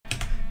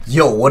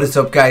Yo, what is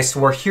up guys? So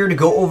we're here to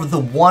go over the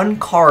one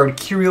card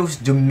Yugioh's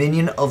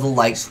Dominion of the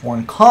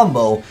Lightsworn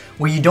combo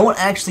where you don't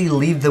actually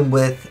leave them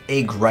with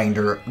a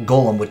grinder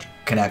golem, which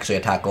can actually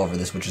attack over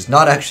this, which is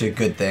not actually a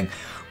good thing.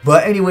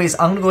 But anyways,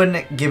 I'm going to go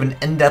ahead and give an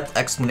in-depth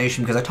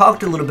explanation because I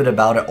talked a little bit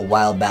about it a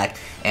while back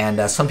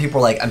and some people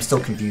are like, I'm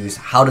still confused.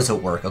 How does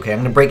it work? Okay, I'm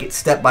going to break it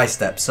step by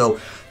step. So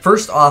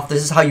first off,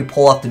 this is how you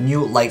pull off the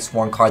new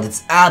Lightsworn card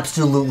that's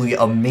absolutely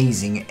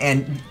amazing.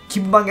 And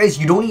keep in mind guys,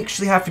 you don't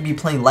actually have to be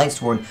playing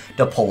Lightsworn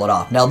to pull it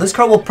off. Now this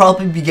card will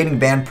probably be getting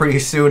banned pretty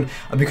soon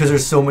because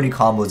there's so many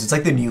combos. It's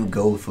like the new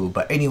GoFu.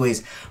 But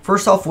anyways,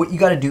 first off, what you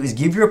got to do is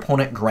give your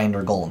opponent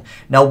Grinder Golem.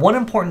 Now one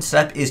important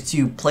step is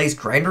to place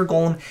Grinder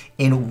Golem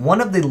in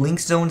one of the link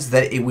zones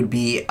that it would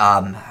be,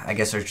 I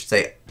guess I should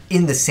say,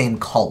 in the same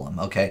column,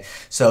 okay?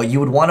 So you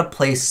would want to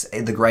place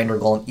the Grinder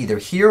Golem either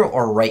here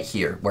or right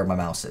here where my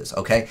mouse is,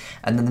 okay?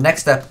 And then the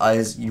next step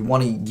is you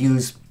want to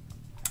use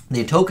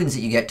the tokens that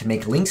you get to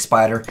make Link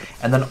Spider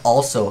and then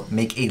also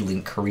make a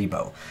Link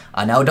Karibo.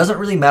 Now it doesn't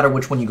really matter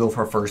which one you go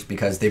for first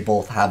because they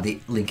both have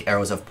the Link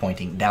arrows of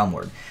pointing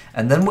downward.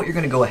 And then what you're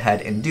going to go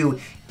ahead and do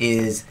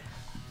is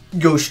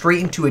go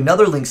straight into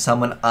another Link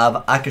summon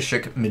of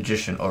Akashic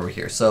Magician over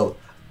here. So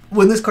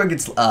when this card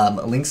gets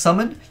Link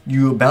summoned,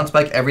 you bounce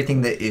back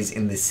everything that is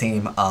in the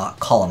same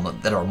column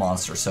that are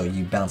monsters. So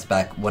you bounce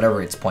back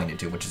whatever it's pointed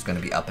to, which is going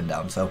to be up and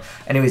down. So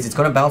anyways, it's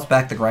going to bounce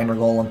back the Grinder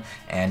Golem,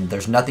 and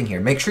there's nothing here.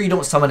 Make sure you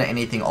don't summon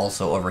anything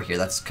also over here.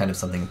 That's kind of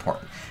something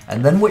important.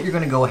 And then what you're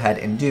going to go ahead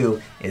and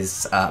do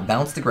is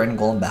bounce the Grinder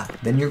Golem back.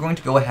 Then you're going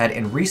to go ahead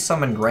and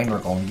resummon Grinder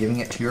Golem, giving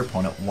it to your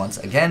opponent once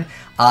again.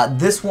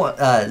 This one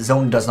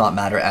zone does not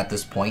matter at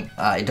this point.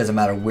 It doesn't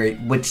matter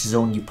which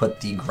zone you put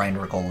the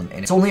Grinder Golem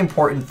in. It's only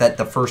important that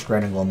the first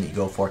Grinder Golem that you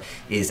go for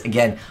is,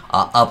 again,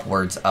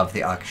 upwards of the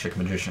Akashic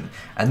Magician.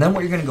 And then what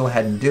you're going to go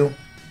ahead and do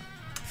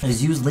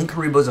is use Link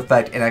Karibo's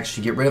effect and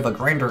actually get rid of a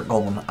Grinder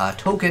Golem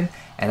token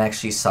and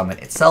actually summon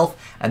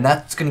itself. And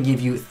that's going to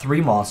give you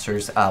 3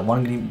 monsters.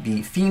 One going to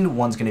be Fiend,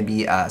 one's going to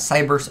be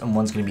Cyburst, and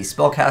one's going to be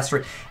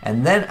Spellcaster.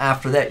 And then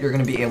after that, you're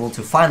going to be able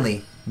to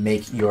finally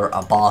make your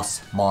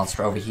boss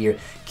monster over here,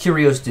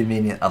 Yugioh's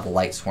Dominion of the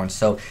Lightsworn.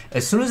 So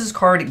as soon as this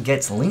card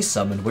gets Link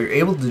summoned, what you're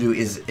able to do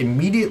is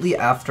immediately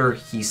after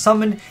he's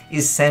summoned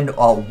is send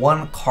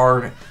one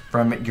card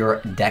from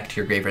your deck to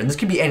your graveyard. And this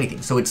could be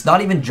anything. So it's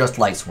not even just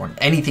Lightsworn.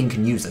 Anything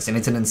can use this, and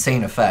it's an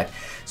insane effect.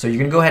 So you're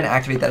going to go ahead and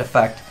activate that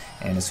effect.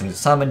 And as soon as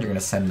it's summoned, you're going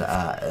to send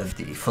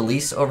the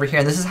Felice over here.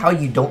 And this is how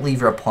you don't leave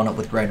your opponent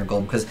with Grinder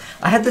Golem. Because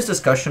I had this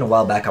discussion a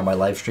while back on my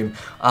live stream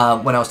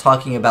when I was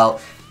talking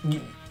about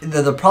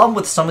the problem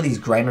with some of these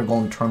Grinder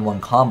Golem turn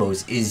 1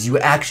 combos is you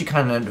actually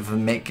kind of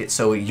make it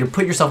so you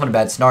put yourself in a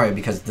bad scenario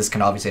because this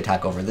can obviously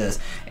attack over this.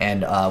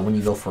 And when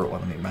you go for it, well,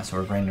 let me mess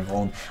over Grinder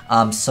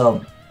Golem.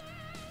 So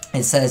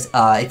it says,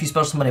 if you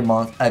special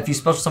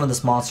summon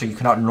this monster, you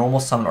cannot normal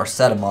summon or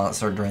set a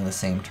monster during the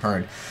same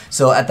turn.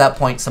 So at that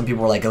point, some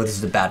people were like, oh, this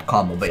is a bad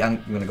combo, but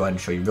I'm going to go ahead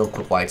and show you real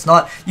quick why it's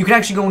not. You can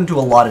actually go into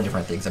a lot of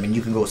different things. I mean,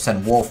 you can go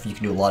send Wolf, you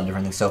can do a lot of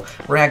different things. So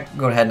we're going to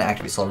go ahead and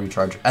activate Soul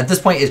Recharge. At this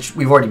point,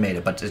 we've already made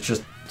it, but it's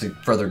just to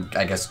further,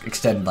 I guess,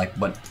 extend like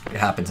what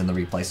happens in the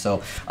replay.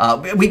 So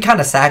we kind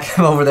of sack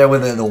him over there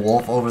with the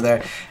Wolf over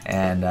there.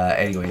 And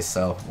anyways,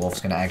 so Wolf's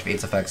going to activate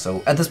its effect.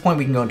 So at this point,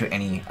 we can go into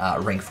any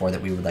rank 4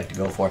 that we would like to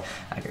go for.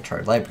 I could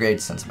charge Life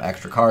Grade, send some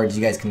extra cards.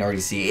 You guys can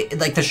already see,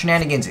 like, the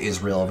shenanigans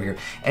is real over here.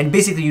 And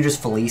basically, you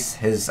just Felice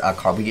his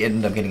card. We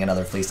end up getting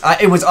another Felice.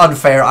 It was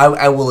unfair,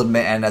 I will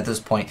admit, and at this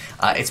point,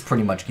 it's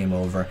pretty much game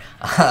over.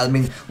 I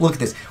mean, look at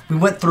this. We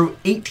went through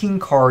 18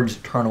 cards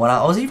turn 1.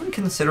 I was even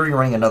considering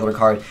running another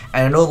card,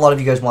 and I know a lot of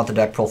you guys want the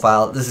deck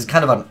profile. This is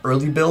kind of an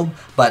early build,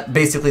 but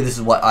basically, this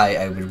is what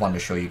I would want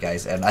to show you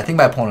guys. And I think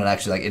my opponent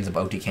actually like ends up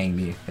OTKing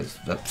me.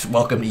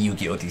 Welcome to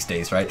Yugioh these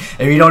days, right?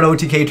 If you don't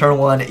OTK turn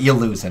 1, you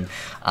lose him.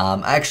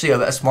 Actually,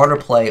 a smarter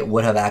play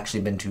would have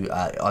actually been to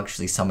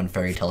actually summon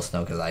Fairy Tale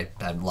Snow because I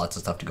had lots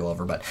of stuff to go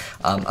over. But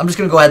I'm just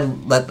going to go ahead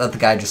and let the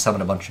guy just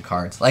summon a bunch of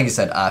cards. Like I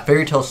said,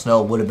 Fairy Tale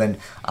Snow would have been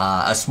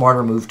a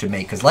smarter move to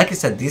make because, like I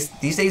said, these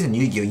days in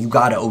Yu-Gi-Oh, you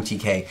gotta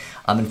OTK.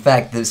 In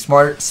fact, the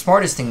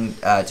smartest thing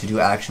to do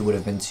actually would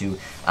have been to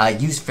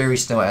use Fairy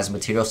Snow as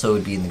material, so it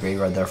would be in the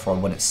graveyard. Therefore,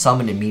 when it's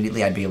summoned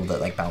immediately, I'd be able to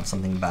like bounce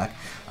something back.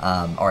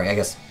 Or I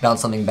guess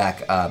bounce something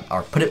back,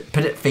 or put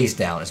it face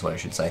down is what I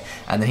should say.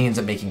 And then he ends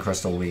up making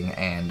Crystal Wing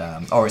and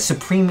or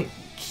Supreme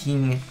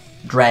King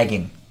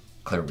Dragon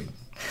Clear Wing.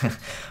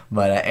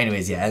 But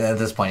anyways, yeah, at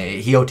this point,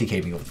 he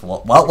OTK'd me with,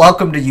 well,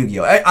 welcome to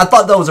Yu-Gi-Oh! I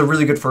thought that was a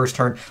really good first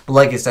turn, but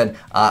like I said,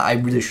 I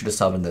really should have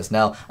summoned this.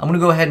 Now, I'm going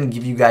to go ahead and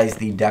give you guys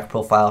the deck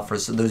profile for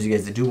those of you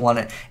guys that do want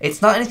it.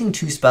 It's not anything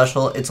too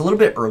special. It's a little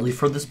bit early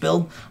for this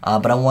build,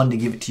 but I wanted to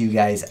give it to you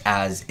guys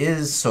as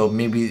is, so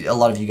maybe a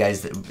lot of you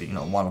guys that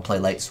want to play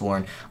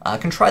Lightsworn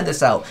can try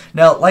this out.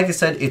 Now, like I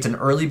said, it's an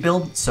early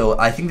build, so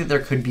I think that there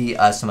could be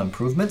some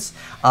improvements.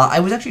 I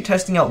was actually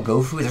testing out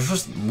GoFu. There's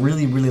just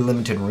really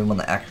limited room on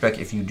the extra deck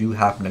if you do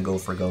happen to go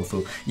for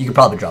GoFu. You could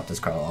probably drop this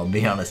card, I'll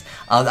be honest.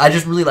 I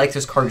just really like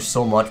this card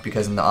so much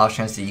because in the off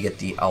chance that you get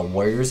the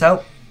Warriors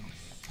out,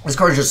 This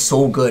card is just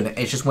so good.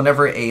 It's just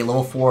whenever a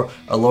level 4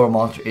 or lower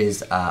monster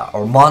is,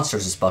 or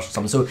monsters is special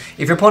summon. So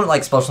if your opponent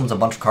like special summons a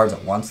bunch of cards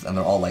at once and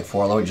they're all like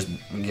 4 or lower, just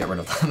get rid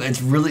of them.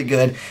 It's really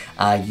good.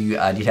 You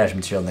detach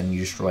material, then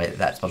you destroy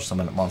that special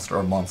summon monster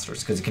or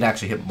monsters because it can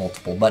actually hit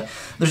multiple. But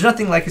there's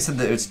nothing, like I said,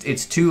 that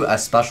it's too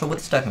special with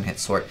this deck and hit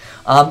sort.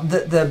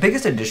 The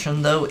biggest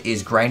addition though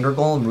is Grinder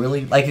Golem.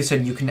 Really, like I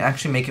said, you can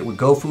actually make it with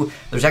Gofu.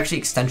 There's actually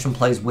extension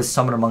plays with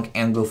Summoner Monk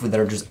and Gofu that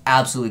are just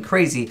absolutely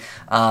crazy.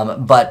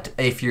 But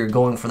if you're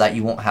going for that,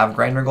 you won't have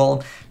Grinder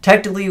Golem.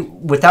 Technically,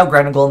 without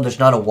Grinder Golem, there's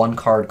not a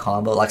one-card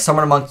combo. Like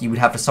Summoner Monk, you would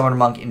have to Summoner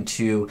Monk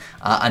into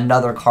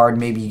another card.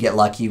 Maybe you get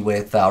lucky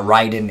with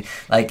Raiden,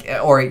 like,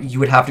 or you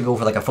would have to go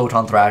for like a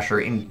Photon Thrasher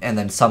and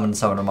then summon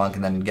Summoner Monk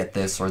and then get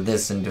this or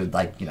this into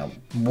like, you know,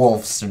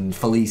 Wolves and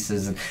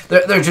Felices. And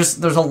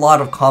there's a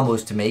lot of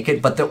combos to make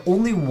it, but the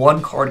only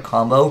one-card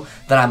combo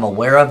that I'm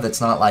aware of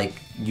that's not like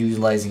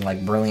utilizing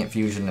like Brilliant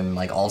Fusion and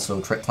like also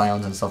Trick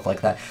Clowns and stuff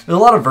like that. There's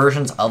a lot of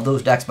versions of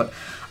those decks, but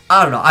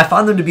I don't know. I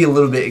found them to be a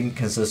little bit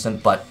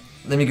inconsistent, but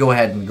let me go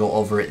ahead and go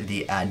over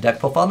the deck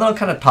profile, and then I'll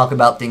kind of talk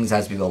about things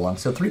as we go along.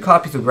 So 3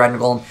 copies of Grinder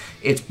Golem.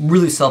 It's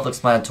really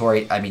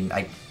self-explanatory. I mean,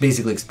 I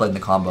basically explained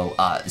the combo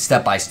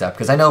step by step,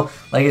 because I know,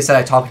 like I said,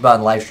 I talked about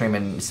in the live stream,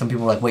 and some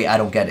people were like, wait, I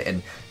don't get it,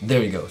 and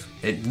there you go.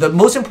 The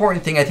most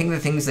important thing, I think the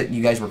things that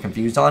you guys were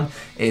confused on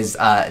is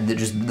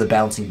just the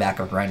bouncing back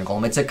of Grinder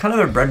Golem. It's a kind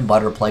of a bread and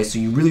butter play, so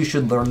you really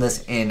should learn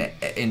this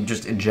in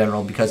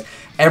general, because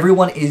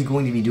everyone is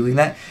going to be doing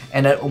that.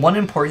 And one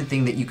important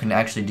thing that you can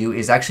actually do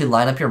is actually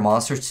line up your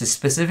monsters to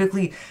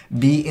specifically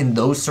be in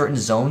those certain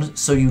zones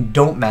so you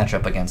don't match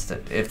up against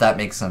it, if that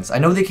makes sense. I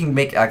know they can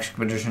make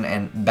Expedition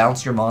and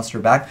bounce your monster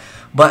back,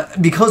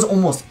 but because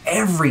almost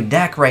every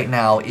deck right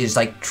now is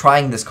like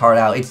trying this card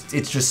out,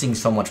 it's just seeing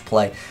so much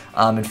play.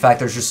 In fact,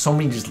 there's just so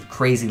many just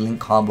crazy link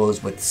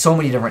combos with so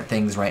many different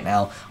things right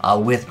now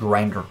with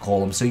Grinder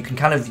Golem, so you can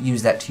kind of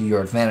use that to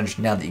your advantage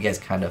now that you guys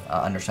kind of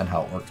understand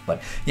how it works.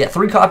 But yeah,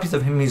 3 copies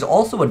of him. He's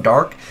also a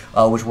dark,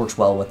 which works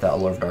well with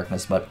Allure of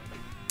Darkness. But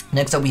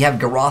next up, we have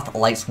Garoth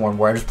Lightsworn,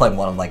 where I just played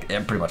one of like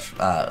pretty much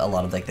a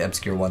lot of like the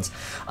obscure ones.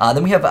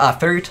 Then we have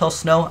Fairy Tale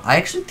Snow. I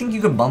actually think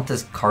you could bump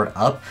this card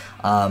up.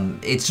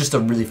 It's just a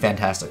really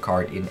fantastic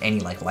card in any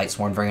like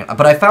Lightsworn variant.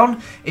 But I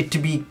found it to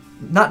be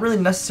not really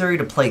necessary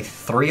to play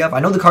 3 of. I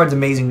know the card's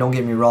amazing, don't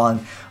get me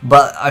wrong,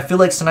 but I feel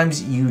like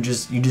sometimes you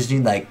just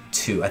need like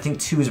 2. I think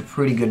 2 is a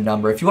pretty good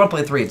number. If you want to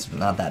play 3, it's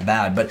not that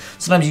bad, but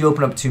sometimes you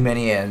open up too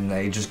many and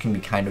they just can be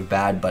kind of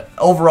bad. But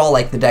overall,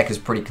 like, the deck is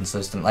pretty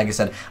consistent. Like I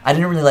said, I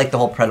didn't really like the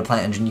whole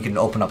Predaplant engine. You can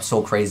open up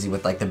so crazy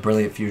with like the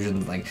Brilliant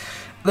Fusion, like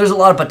there's a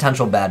lot of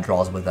potential bad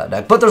draws with that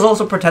deck, but there's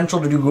also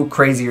potential to do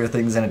crazier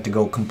things in it to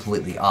go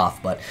completely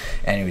off. But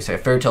anyway, so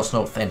Fairy Tale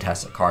Snow,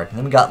 fantastic card. And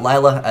then we got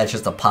Lila. It's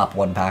just a pop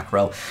 1 back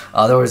row.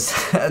 There was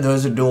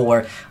a duel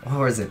where, what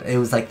was it? It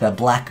was like the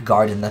Black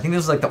Garden. I think this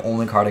was like the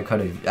only card I could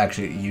have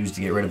actually used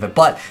to get rid of it,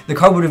 but the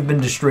card would have been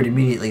destroyed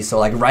immediately. So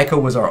like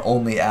Raikou was our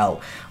only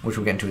out, which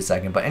we'll get into in a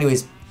second. But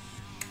anyways,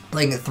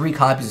 playing 3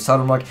 copies of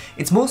Summoner Monk.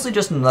 It's mostly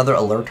just another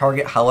alert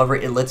target. However,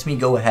 it lets me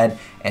go ahead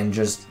and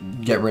just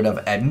get rid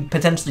of and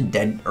potentially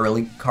dead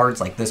early cards.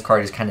 Like this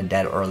card is kind of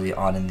dead early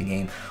on in the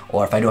game.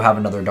 Or if I don't have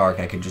another dark,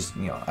 I could just,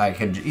 you know, I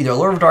could either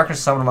Allure of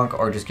Darkness, Summoner Monk,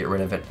 or just get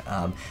rid of it.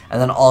 And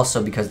then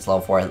also, because it's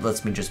level 4, it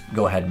lets me just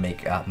go ahead and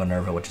make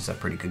Minerva, which is a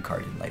pretty good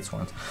card in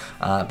Lightsworns.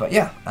 But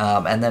yeah,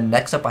 and then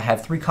next up I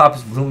have 3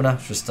 copies of Lumina,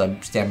 just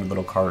a standard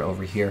little card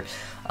over here.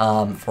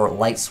 For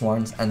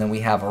Lightsworns, and then we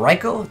have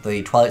Raikou,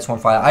 the Twilight Sworn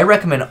file. I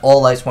recommend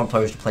all Lightsworn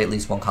players to play at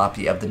least 1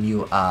 copy of the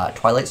new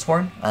Twilight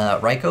Sworn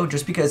Raikou,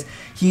 just because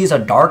he is a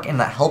dark, and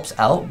that helps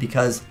out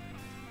because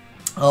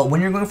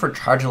when you're going for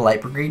Charge the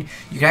Light Brigade,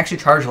 you can actually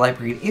charge the Light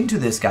Brigade into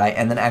this guy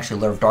and then actually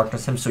Allure of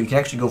Darkness him, so you can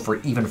actually go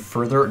for even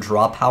further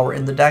draw power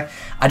in the deck.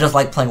 I just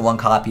like playing 1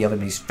 copy of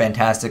him. He's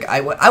fantastic.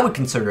 I would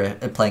consider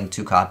playing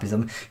 2 copies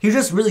of him. He's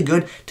just really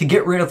good to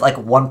get rid of like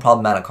 1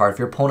 problematic card. If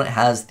your opponent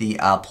has the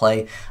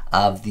play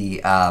of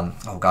the,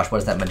 oh gosh, what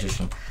is that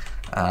magician?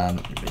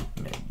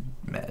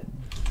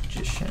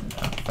 Magician,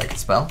 if I can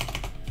spell.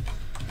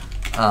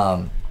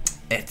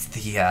 It's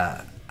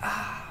the,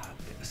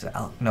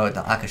 no, it's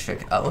not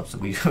Akashic. Whoops,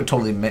 we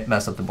totally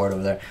messed up the board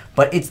over there.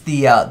 But it's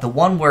the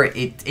one where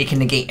it can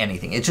negate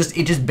anything. It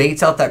just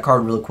baits out that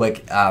card really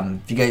quick.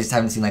 If you guys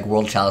haven't seen like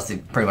World Chalice, they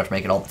pretty much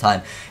make it all the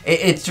time.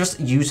 It's just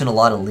used in a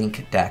lot of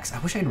Link decks. I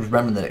wish I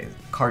remember the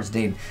card's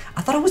name.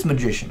 I thought it was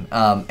Magician.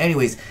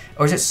 Anyways,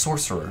 or is it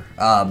Sorcerer?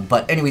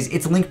 But anyways,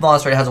 it's a Link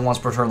monster. It has a once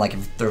per turn. Like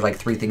if there's like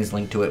 3 things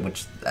linked to it,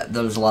 which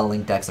there's a lot of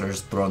Link decks that are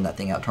just throwing that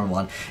thing out turn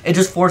 1. It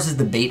just forces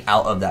the bait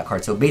out of that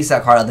card. So it baits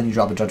that card out, then you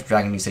drop a Judgment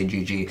Dragon and you say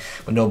GG.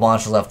 But no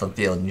monsters left on the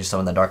field, and you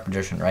summon the Dark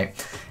Magician, right?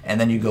 And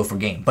then you go for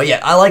game. But yeah,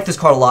 I like this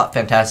card a lot.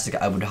 Fantastic.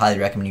 I would highly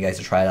recommend you guys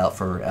to try it out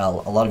for a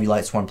lot of you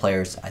Lightsworn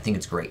players. I think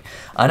it's great.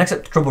 Next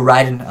up, Triple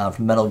Raiden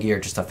from Metal Gear.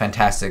 Just a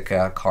fantastic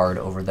card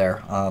over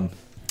there.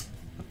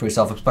 pretty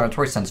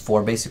self-explanatory. Sends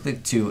 4 basically,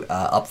 2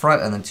 up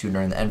front and then 2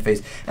 during the end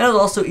phase. And it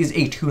also is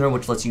a tuner,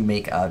 which lets you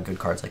make good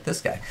cards like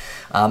this guy.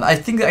 I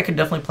think that I could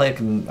definitely play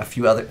a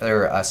few other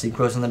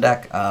synchros in the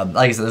deck.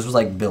 Like I said, this was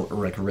like built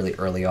like really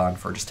early on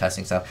for just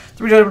testing stuff.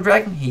 3-Dimensional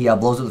Dragon, he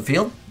blows up the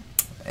field.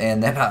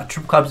 And then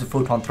triple copies of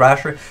Photon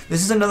Thrasher.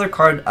 This is another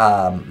card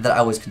that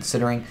I was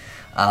considering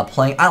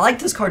playing. I like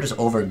this card just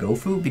over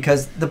Gofu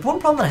because the one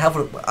problem that I have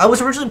with, I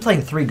was originally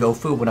playing 3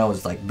 Gofu when I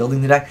was like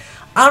building the deck.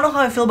 I don't know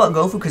how I feel about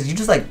Gofu because you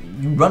just like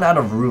you run out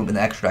of room in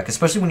the extra deck,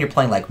 especially when you're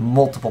playing like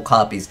multiple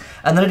copies.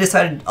 And then I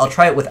decided I'll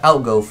try it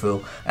without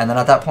Gofu, and then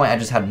at that point I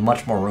just had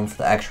much more room for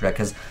the extra deck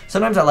because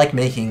sometimes I like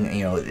making,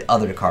 you know, the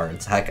other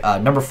cards. Heck,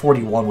 number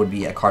 41 would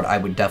be a card I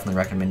would definitely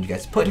recommend you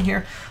guys put in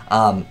here.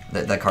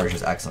 That card is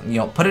just excellent. You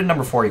know, put it in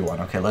number 41.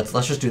 Okay, let's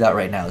just do that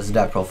right now. This is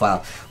deck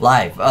profile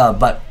live,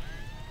 but.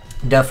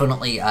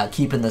 Definitely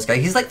keeping this guy.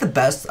 He's like the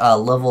best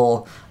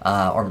level,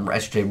 or I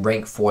should say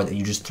rank 4 that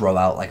you just throw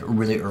out like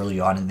really early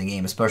on in the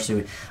game,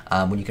 especially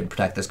when you can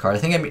protect this card. I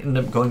think I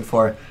ended up going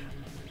for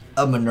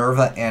a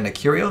Minerva and a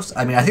Curios.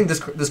 I mean, I think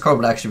this card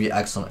would actually be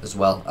excellent as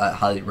well. I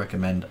highly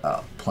recommend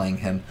playing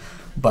him.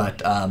 But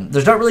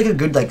there's not really a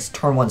good like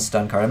turn 1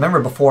 stun card. I remember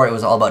before it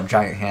was all about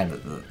Giant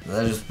Hand.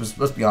 Let's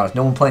be honest,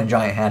 no one playing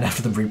Giant Hand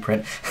after the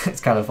reprint.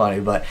 It's kind of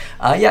funny, but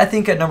yeah, I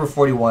think at number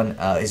 41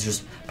 is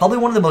just probably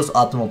one of the most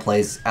optimal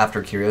plays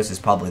after Curios is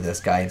probably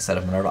this guy instead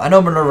of Minerva. I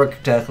know Minerva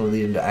could technically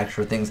lead into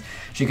extra things.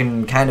 She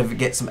can kind of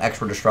get some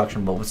extra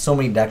destruction, but with so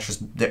many decks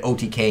just the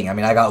OTKing. I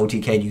mean, I got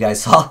OTK'd, you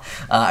guys saw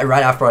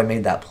right after I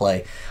made that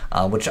play,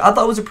 which I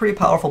thought was a pretty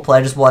powerful play.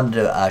 I just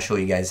wanted to show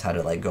you guys how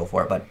to like go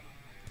for it, but.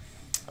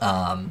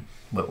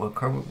 What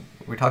card were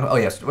we talking about? Oh,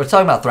 yes, we're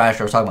talking about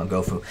Thrasher, we're talking about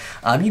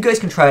Gofu. You guys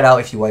can try it out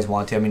if you guys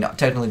want to. I mean,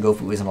 technically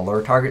Gofu is an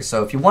allure target,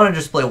 so if you want to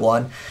just play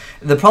one.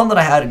 The problem that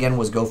I had, again,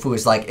 was Gofu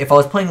is, like, if I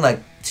was playing, like,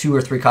 2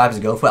 or 3 copies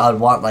of Gofu, I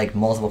would want, like,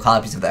 multiple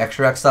copies of the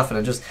extra deck stuff, and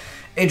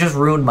it just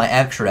ruined my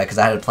extra deck, because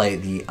I had to play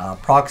the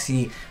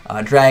Proxy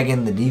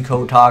Dragon, the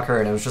Decode Talker,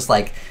 and it was just,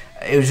 like,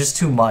 it was just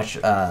too much,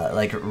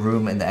 like,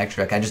 room in the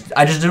extra deck.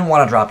 I just didn't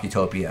want to drop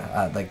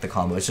Utopia, like, the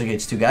combo. It's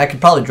too good. I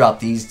could probably drop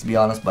these, to be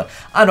honest, but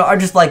I don't know. I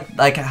just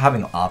like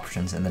having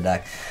options in the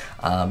deck.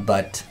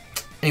 But,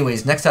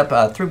 anyways, next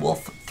up, 3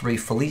 Wolf, 3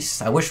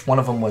 Felice. I wish one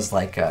of them was,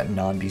 like,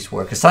 non-Beast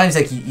Warrior, because sometimes,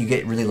 like, you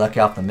get really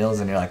lucky off the mills,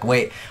 and you're like,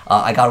 wait,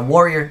 I got a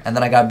Warrior, and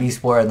then I got a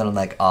Beast Warrior, and then I'm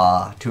like,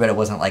 too bad it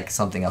wasn't, like,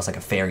 something else, like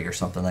a Fairy or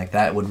something like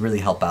that. It would really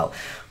help out.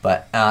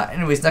 But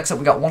anyways, next up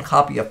we got 1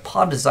 copy of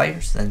Pod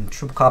Desires, then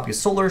triple copy of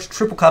Solars,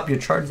 triple copy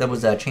of Charge that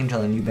was changed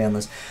on the new ban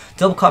list,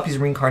 double copies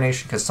of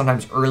Reincarnation, because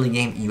sometimes early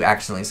game you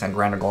accidentally send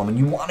Grander Golem, and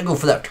you want to go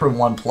for that turn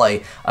 1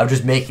 play of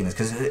just making this,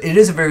 because it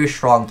is a very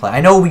strong play.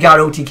 I know we got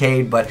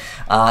OTK'd, but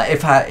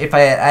if I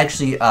had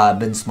actually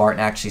been smart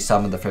and actually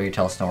summoned the Fairy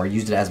Tale Snow or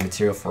used it as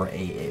material for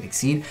a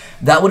Exceed,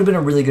 that would have been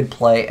a really good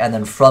play, and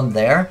then from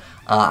there,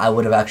 I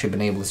would have actually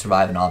been able to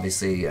survive, and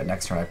obviously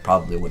next turn I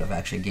probably would have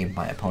actually gamed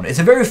my opponent. It's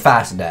a very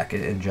fast deck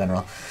in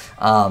general.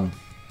 And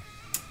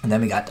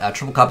then we got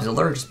triple copies of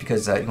Allure, just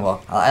because,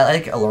 well, I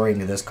like alluring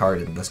to this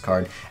card and this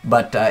card,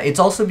 but it's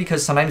also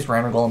because sometimes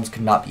Grander Golems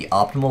could not be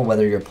optimal,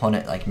 whether your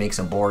opponent like makes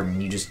a board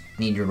and you just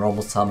need your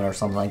normal summon or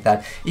something like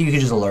that. You can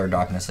just allure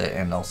Darkness it,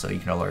 and also you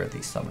can allure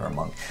the Summoner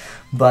Monk.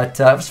 But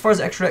as far as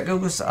extra deck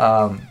goes,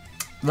 the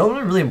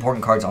only really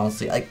important cards,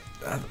 honestly,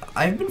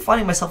 I've been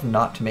finding myself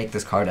not to make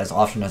this card as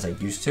often as I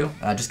used to,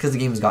 just because the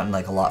game has gotten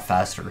like a lot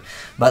faster.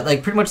 But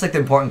like pretty much like the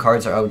important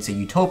cards are, I would say,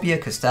 Utopia,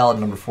 Castell,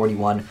 number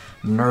 41,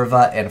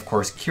 Minerva, and of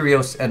course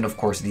Curios, and of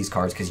course these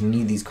cards, because you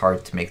need these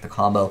cards to make the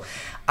combo.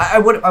 I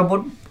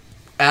would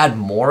add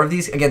more of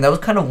these. Again, that was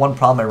kind of one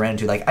problem I ran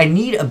into. Like, I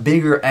need a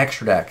bigger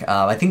extra deck.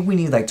 I think we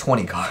need like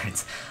 20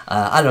 cards.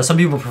 I don't know, some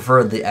people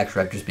prefer the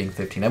extra deck just being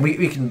 15. And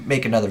we can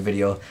make another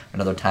video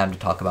another time to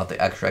talk about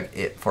the extra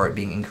deck for it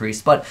being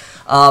increased. But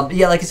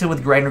yeah, like I said,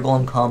 with Grander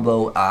Golem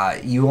combo,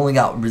 you only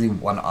got really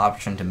one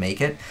option to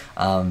make it.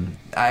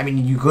 I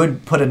mean, you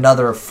could put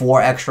another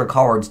 4 extra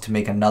cards to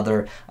make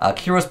another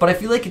Kyros, but I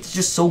feel like it's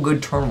just so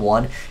good turn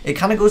 1. It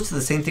kind of goes to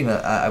the same thing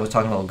that I was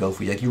talking about with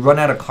Gofu. Like, you run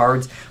out of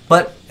cards,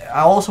 but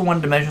I also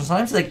wanted to mention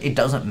sometimes like it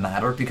doesn't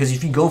matter, because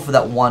if you go for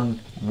that one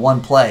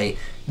play,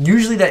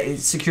 usually that it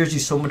secures you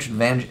so much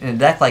advantage in a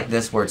deck like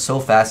this where it's so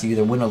fast you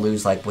either win or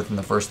lose like within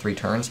the first 3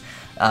 turns.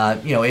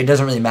 You know, it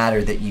doesn't really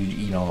matter that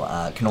you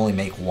can only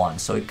make 1,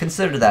 so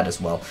consider that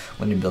as well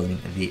when you're building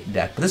the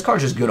deck. But this card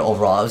is just good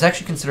overall. I was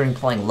actually considering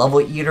playing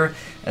Level Eater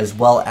as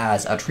well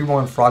as a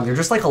Treeborn Frog. They're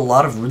just like a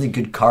lot of really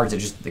good cards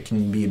that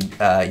can be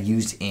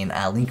used in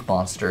Link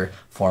Monster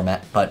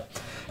format. But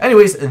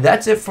anyways,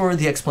 that's it for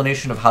the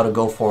explanation of how to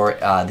go for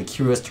the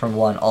Curious turn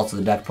 1, also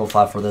the deck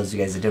profile for those of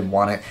you guys that did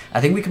want it.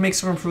 I think we can make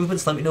some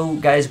improvements. Let me know,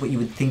 guys, what you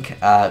would think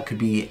could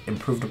be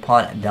improved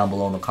upon down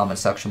below in the comment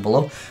section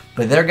below.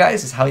 But there,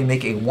 guys, is how you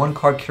make a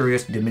 1-card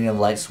Curious Dominion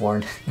of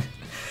Lightsworn.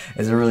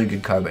 It's a really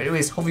good card. But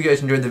anyways, hope you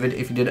guys enjoyed the video.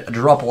 If you did,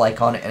 drop a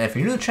like on it. And if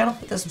you're new to the channel,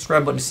 hit that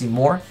subscribe button to see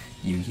more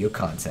Yu-Gi-Oh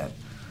content.